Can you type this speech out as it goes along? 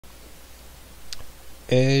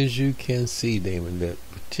as you can see, Damon, that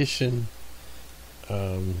petition,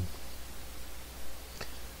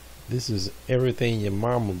 this is everything your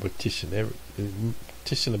mama petition.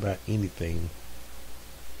 Petition about anything.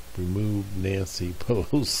 Remove Nancy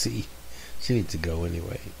Pelosi. She needs to go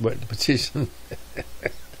anyway. But the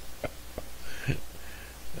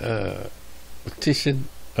petition,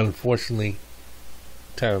 unfortunately,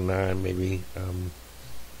 Title IX, maybe,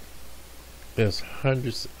 there's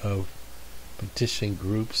hundreds of petition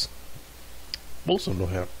groups. Most of them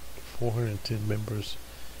don't have 410 members.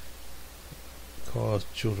 Cause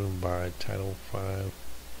children by Title V.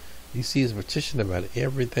 You see, it's a petition about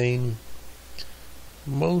everything.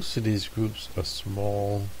 Most of these groups are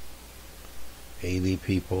small, 80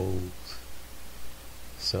 people,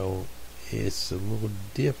 so it's a little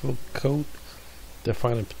difficult to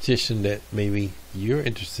find a petition that maybe you're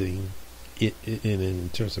interested in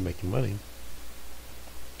terms of making money.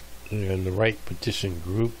 And the right petition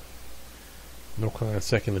group, North Carolina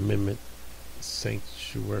Second Amendment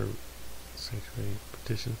sanctuary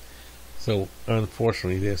petition. So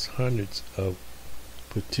unfortunately, there's hundreds of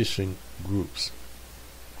petition groups,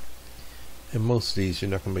 and most of these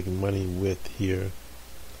you're not going to make money with here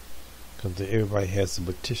because everybody has a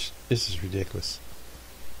petition. This is ridiculous.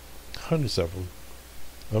 Hundreds of them.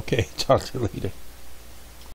 Okay, talk to you later.